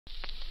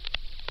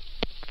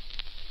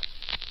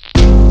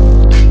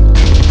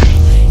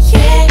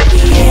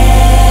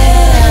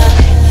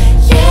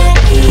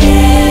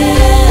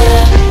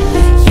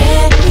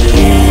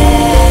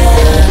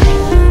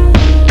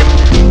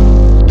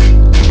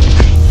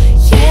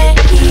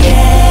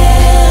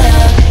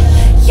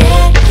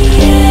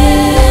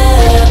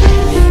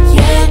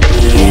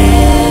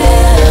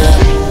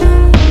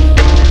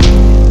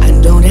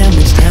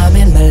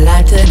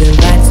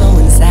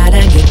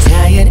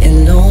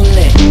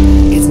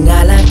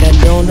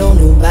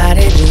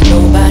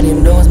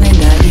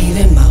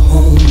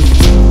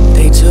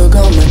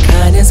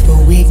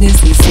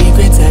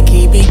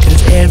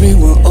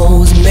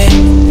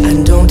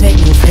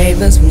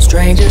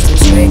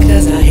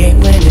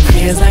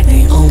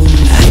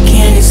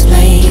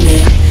explain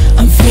it.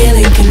 I'm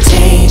feeling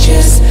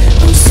contagious.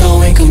 I'm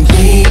so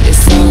incomplete.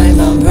 It's all in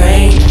my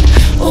brain.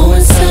 Oh,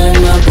 it's all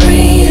in my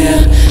brain,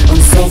 yeah.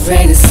 I'm so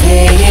afraid to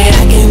say it.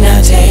 I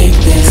cannot take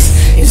this.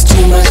 It's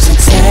too much to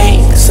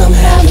take.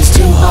 Somehow it's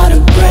too hard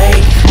to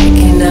break. I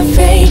cannot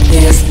fake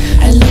this.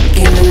 I look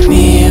in the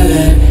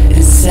mirror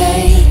and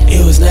say,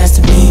 it was nice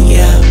to meet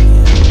ya.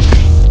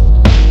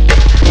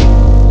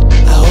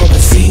 I hope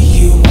I see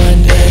you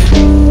one day.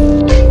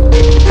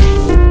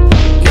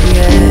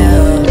 Yeah.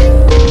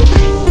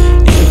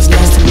 It was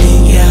nice to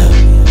meet ya.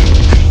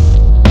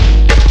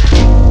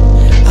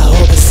 I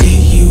hope I see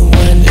you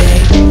one day.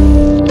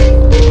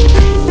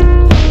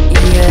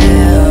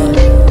 Yeah.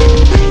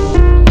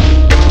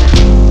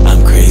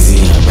 I'm crazy,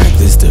 I'm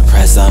reckless,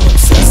 depressed, I'm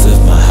obsessive.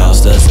 My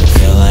house doesn't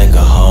feel like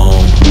a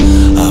home.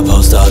 I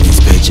post all these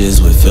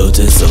pictures with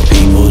filters so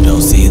people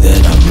don't see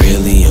that I'm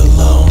really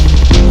alone.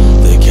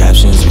 The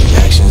captions,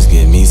 reactions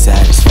give me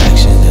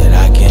satisfaction that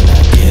I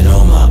cannot get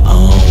on my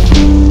own.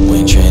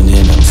 When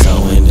trending, I'm so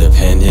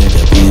independent,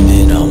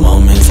 dependent on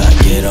moments I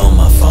get on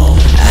my phone.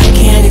 I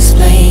can't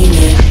explain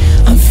it,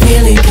 I'm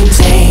feeling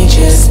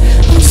contagious.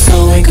 I'm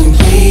so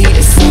incomplete,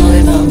 it's all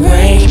in my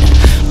brain.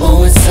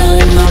 Oh, it's all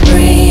in my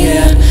brain,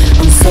 yeah.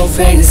 I'm so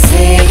afraid to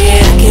say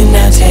it. I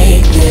cannot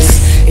take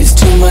this. It's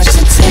too much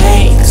to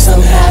take.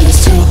 Somehow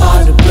it's too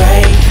hard to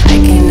break. I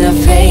cannot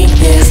fake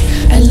this.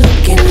 I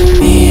look in the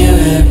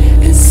mirror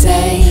and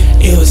say,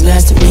 it was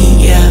nice to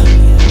meet ya.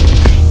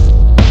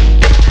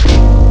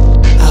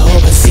 I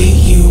hope I see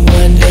you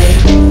one day.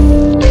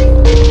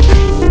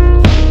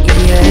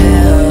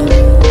 Yeah.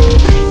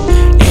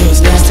 It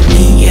was nice to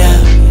meet ya.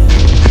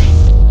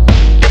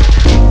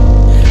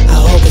 I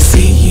hope I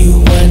see you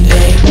one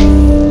day.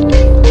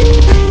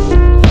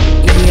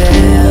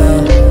 Yeah.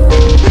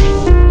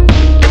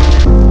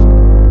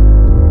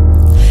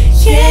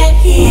 Yeah,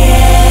 yeah.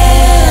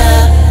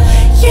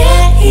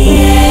 Yeah,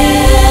 yeah.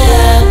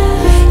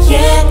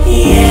 Yeah,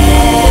 yeah.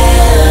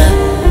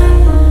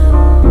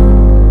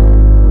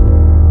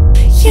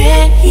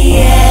 Yeah,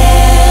 yeah.